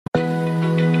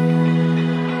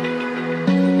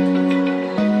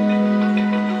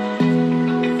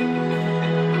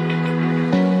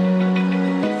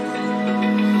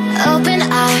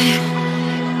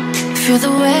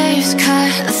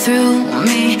through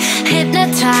me,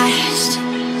 hypnotized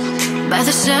by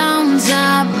the sounds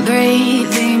I'm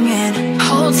breathing in.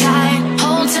 Hold tight,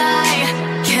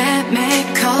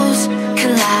 chemicals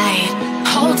collide.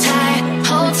 Hold tight,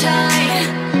 hold tight,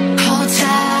 hold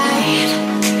tight.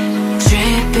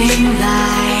 Dripping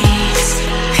lights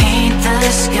paint the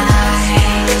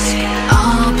skies,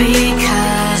 all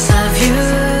because of you.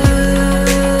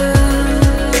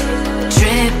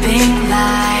 Dripping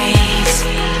lights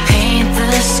paint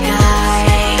the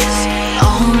skies,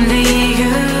 only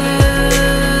you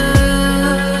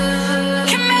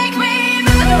can make me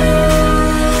move.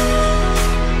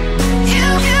 You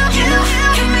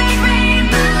can make me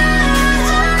move.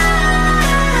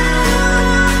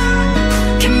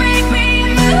 Can make me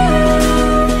move.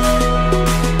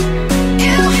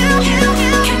 You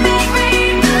can make me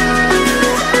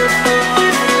move.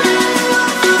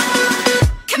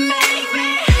 Can make me.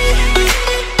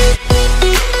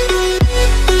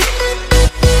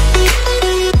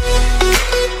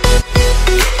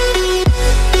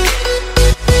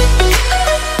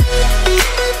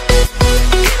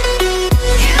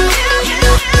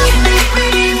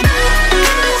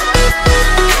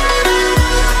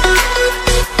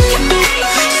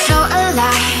 So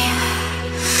alive,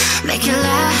 make it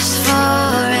last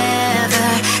forever.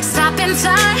 Stop in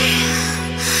time,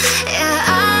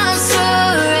 yeah, I'm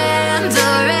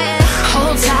surrendering.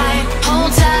 Hold tight,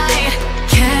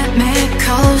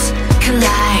 chemicals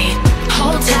collide.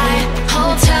 Hold tight,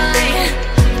 hold tight,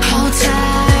 hold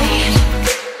tight.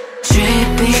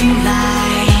 Dripping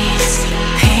lights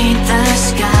paint the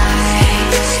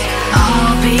skies,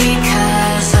 all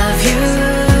because of you.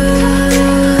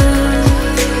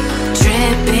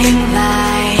 Dripping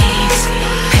lights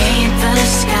paint the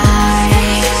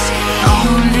skies,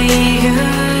 only you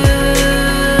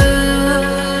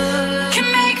can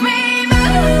make me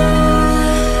move.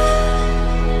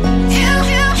 You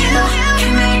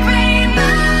can make me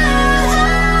move.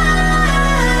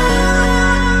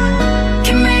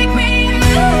 Can make me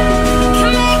move. Can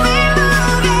make me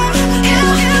move. You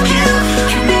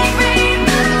can make me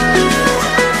move.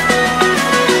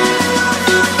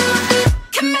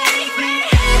 Can make me.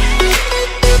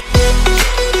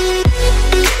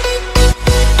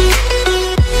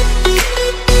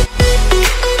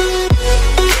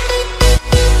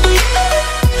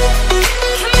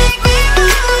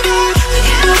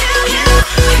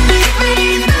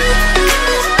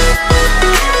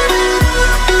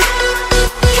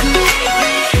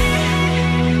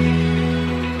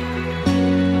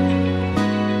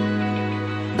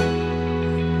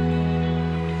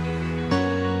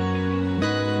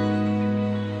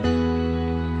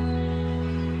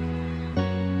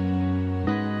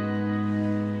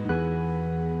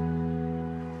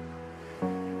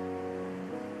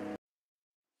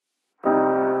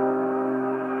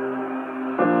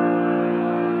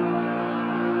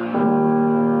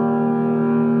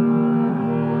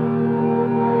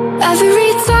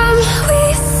 Every time we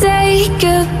say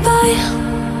goodbye,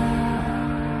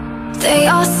 they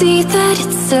all see that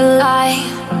it's a lie.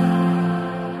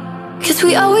 'Cause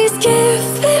we always give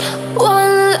it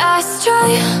one last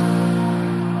try.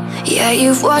 Yeah,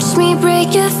 you've watched me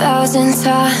break 1,000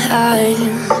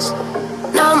 times.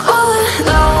 Now I'm all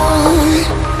alone,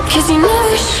 'cause you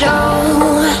never show.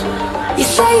 You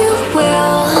say you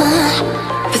will,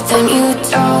 but then you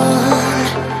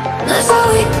don't. That's how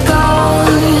it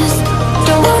goes.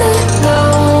 Don't wanna know.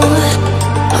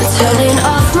 I'm turning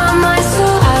off my mind so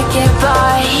I get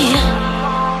by.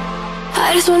 I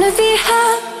just wanna be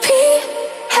happy,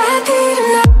 happy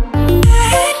tonight.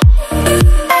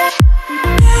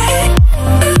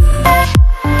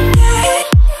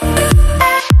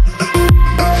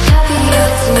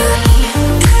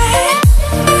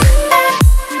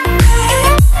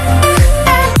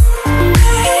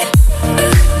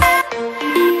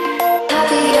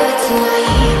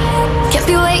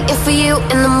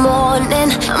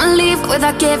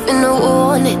 Without giving a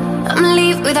warning, I'ma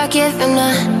leave without giving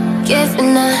a.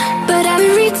 But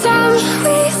every time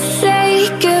we say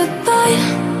goodbye,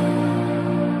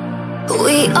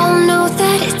 we all know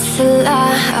that it's a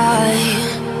lie.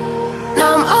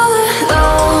 Now I'm all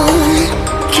alone,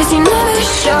 'cause you never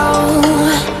show.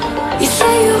 You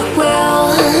say you will,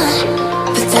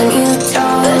 but then you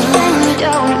don't.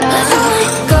 That's how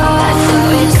it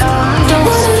goes. Don't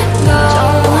wanna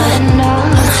know.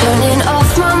 I'm turning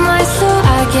off my mind so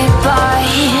I get by.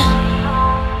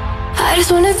 I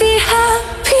just wanna be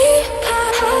happy,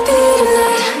 happy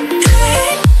tonight.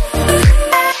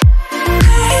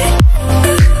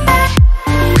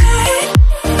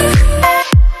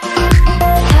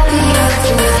 Happy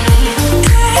tonight.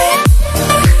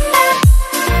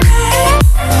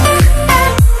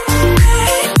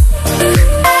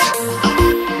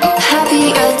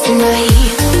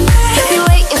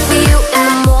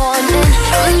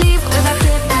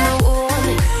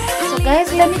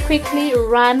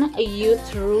 run you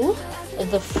through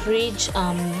the fridge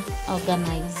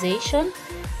organization.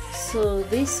 So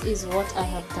this is what I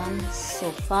have done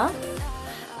so far,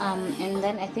 and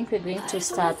then I think we're going to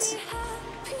start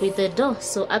with the dough.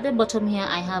 So at the bottom here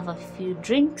I have a few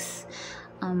drinks.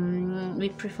 We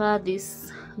prefer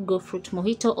this Go Fruit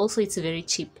Mojito. Also, it's very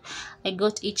cheap. I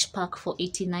got each pack for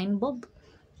 89 bob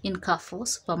in Carrefour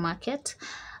supermarket.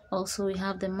 Also, we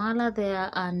have the mala there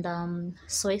and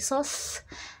soy sauce.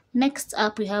 Next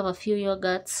up, we have a few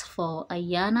yogurts for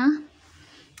Ayana.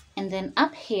 And then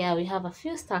up here, we have a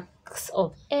few stacks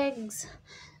of eggs,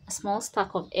 a small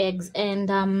stack of eggs.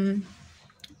 And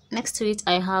next to it,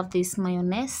 I have this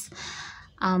mayonnaise.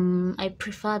 I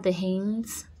prefer the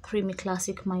Heinz Creamy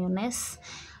Classic mayonnaise.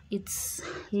 It's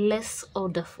less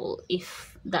odorful, if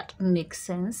that makes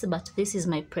sense, but this is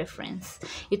my preference.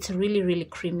 It's really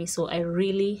creamy, so I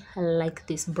really like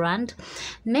this brand.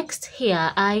 Next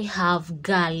here I have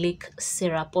garlic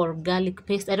syrup or garlic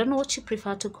paste. I don't know what you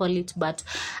prefer to call it, but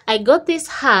I got this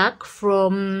hack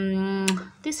from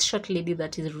this short lady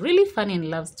that is really funny and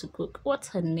loves to cook. What's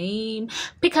her name?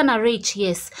 Picana Rich.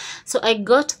 Yes, so I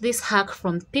got this hack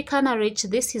from Picana Rich.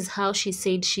 This is how she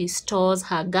said she stores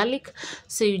her garlic.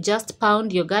 So you just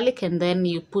pound your garlic and then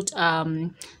you put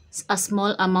a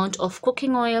small amount of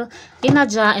cooking oil in a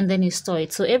jar and then you store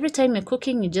it. So every time you're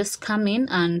cooking, you just come in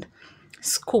and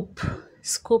scoop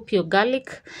your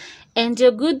garlic and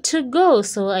you're good to go.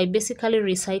 So I basically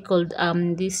recycled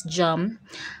this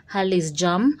Harley's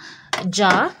jam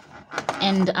jar,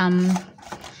 and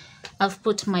I've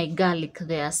put my garlic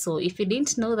there. So if you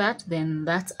didn't know that, then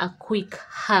that's a quick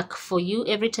hack for you.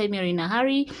 Every time you're in a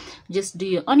hurry, just do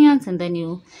your onions and then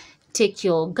you take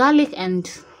your garlic and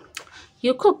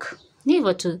you cook.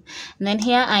 Never to. And then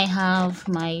here I have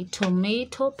my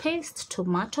tomato paste.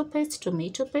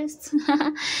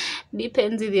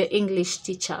 Depends with your English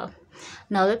teacher.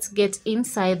 Now let's get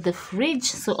inside the fridge.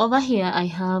 So over here I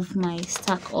have my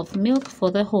stack of milk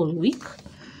for the whole week.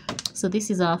 So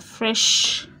this is our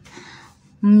fresh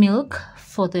milk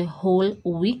for the whole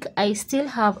week. I still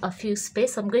have a few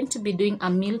space. I'm going to be doing a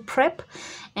meal prep,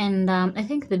 and I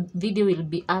think the video will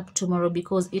be up tomorrow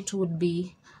because it would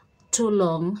be too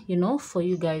long, you know, for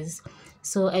you guys.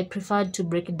 So I preferred to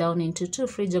break it down into two: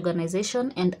 fridge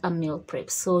organization and a meal prep.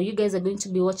 So you guys are going to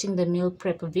be watching the meal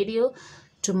prep video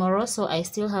tomorrow, so I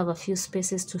still have a few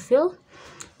spaces to fill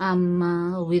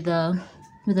with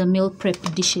the meal prep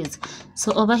dishes.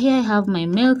 So over here I have my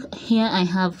milk. Here I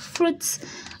have fruits,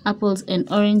 apples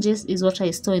and oranges is what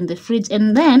I store in the fridge,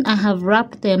 and then I have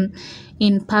wrapped them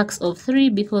in packs of 3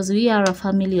 because we are a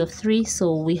family of 3.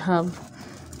 So we have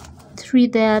 3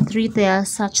 there,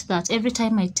 such that every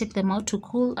time I take them out to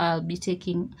cool, I'll be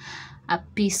taking a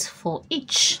piece for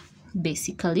each,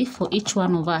 basically for each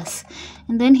one of us.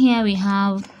 And then here we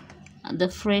have the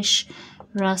fresh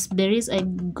raspberries. I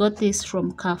got this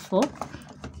from Carrefour.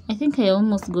 I think I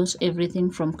almost got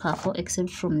everything from Carrefour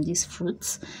except from these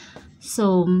fruits.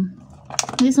 So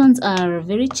these ones are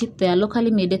very cheap. They are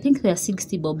locally made. I think they are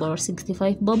 60 bob or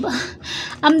 65 bob.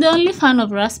 I'm the only fan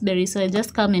of raspberries, so I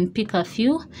just come and pick a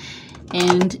few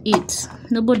and eat.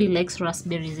 Nobody likes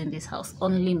raspberries in this house,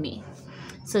 only me.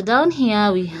 So down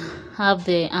here we have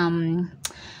the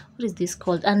what is this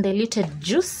called, undiluted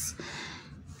juice.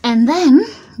 And then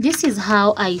this is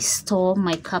how I store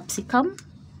my capsicum.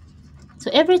 So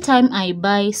every time I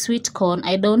buy sweet corn,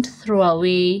 I don't throw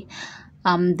away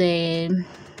the,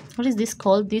 what is this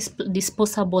called, this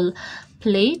disposable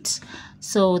plate.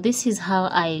 So this is how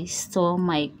I store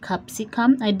my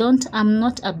capsicum. I'm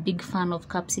not a big fan of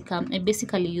capsicum. I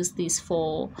basically use this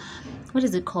for, what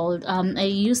is it called, I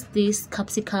use this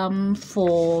capsicum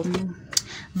for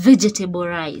vegetable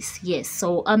rice. Yes,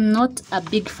 so I'm not a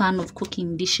big fan of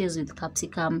cooking dishes with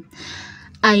capsicum.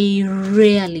 I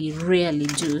rarely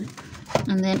do.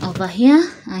 And then over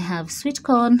here I have sweet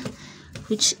corn,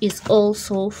 which is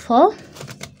also for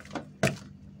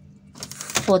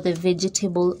the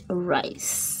vegetable rice.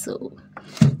 So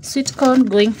sweet corn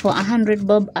going for 100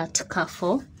 bob at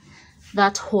Carrefour,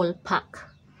 that whole pack.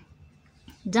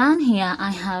 Down here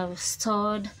I have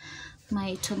stored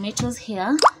my tomatoes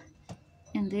here,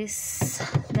 and this,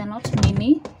 they're not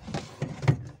mini.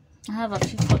 I have a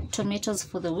few tomatoes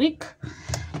for the week,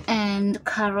 and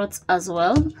carrots as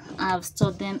well. I've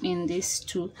stored them in these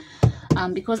two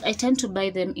because I tend to buy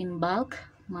them in bulk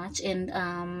much, and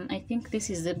I think this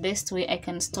is the best way I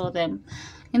can store them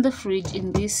in the fridge,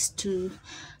 in these two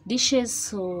dishes.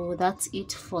 So that's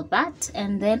it for that.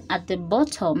 And then at the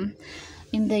bottom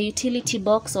in the utility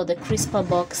box or the crisper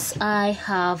box, I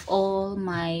have all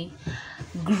my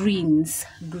greens,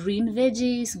 green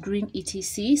veggies, green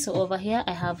etc. So over here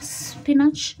I have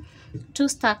spinach, 2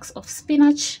 stacks of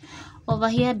spinach. Over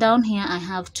here, down here, I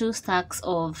have 2 stacks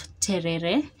of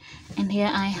terere, and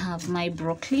here I have my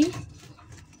broccoli.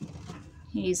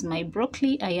 Here's my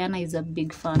broccoli. Ayana is a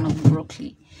big fan of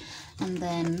broccoli. And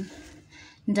then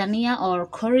dhania or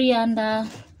coriander,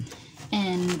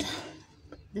 and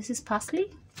this is parsley.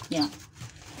 Yeah,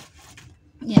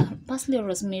 parsley or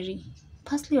rosemary,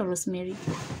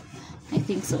 I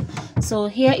think so. So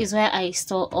here is where I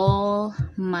store all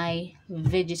my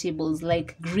vegetables,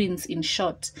 like greens in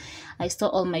short. I store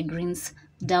all my greens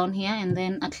down here, and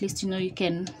then at least you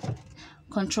can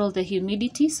control the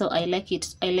humidity. So I like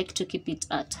to keep it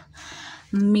at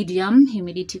medium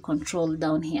humidity control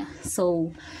down here.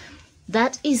 So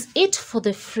that is it for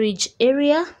the fridge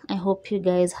area. I hope you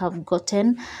guys have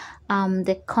gotten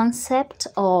the concept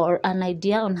or an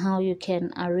idea on how you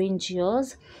can arrange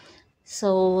yours.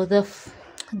 So the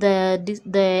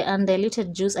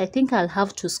undiluted juice, I think I'll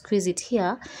have to squeeze it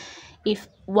here. If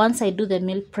once I do the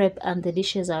meal prep and the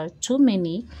dishes are too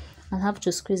many, I'll have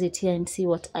to squeeze it here and see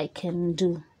what I can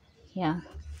do. Yeah,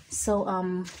 so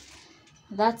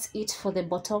that's it for the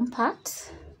bottom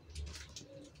part.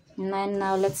 And then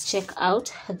now let's check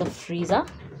out the freezer.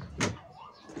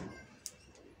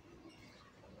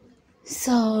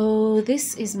 So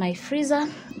this is my freezer.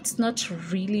 It's not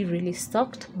really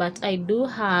stocked, but I do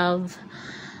have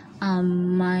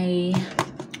my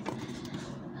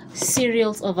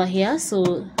cereals over here.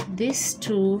 So these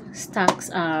 2 stacks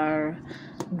are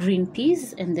green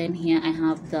peas, and then here I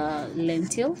have the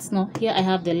lentils. No, here I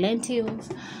have the lentils,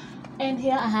 and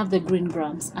here I have the green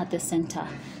grams at the center.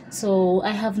 So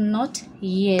I have not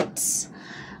yet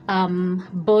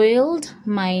boiled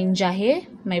my njahe,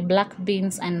 my black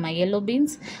beans and my yellow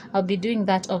beans. I'll be doing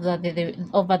that over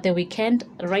the weekend.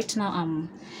 Right now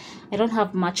I don't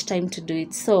have much time to do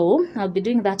it, so I'll be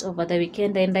doing that over the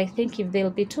weekend, and I think if they'll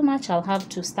be too much, I'll have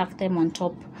to stack them on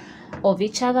top of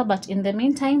each other. But in the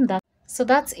meantime,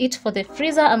 that's it for the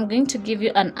freezer. I'm going to give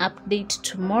you an update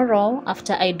tomorrow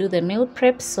after I do the meal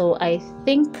prep. So I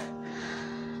think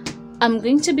I'm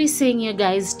going to be seeing you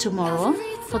guys tomorrow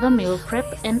for the meal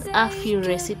prep and a few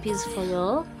recipes for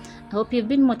y'all. I hope you've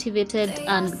been motivated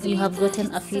and you have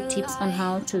gotten a few tips on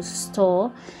how to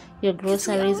store your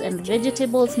groceries and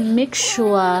vegetables. Make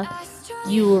sure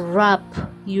you wrap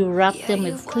them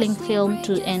with cling film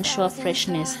to ensure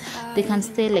freshness. They can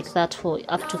stay like that for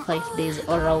up to 5 days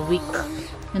or a week,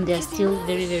 and they're still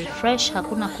very fresh.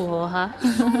 Hakuna kuhoha.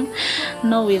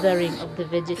 No withering of the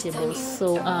vegetables.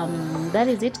 So that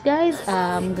is it, guys.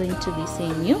 I'm going to be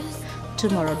seeing you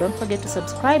tomorrow. Don't forget to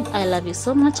subscribe. I love you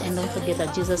so much, and don't forget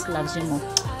that Jesus loves you more.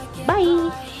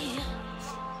 Bye.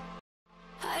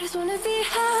 I just wanna be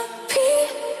happy,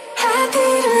 happy.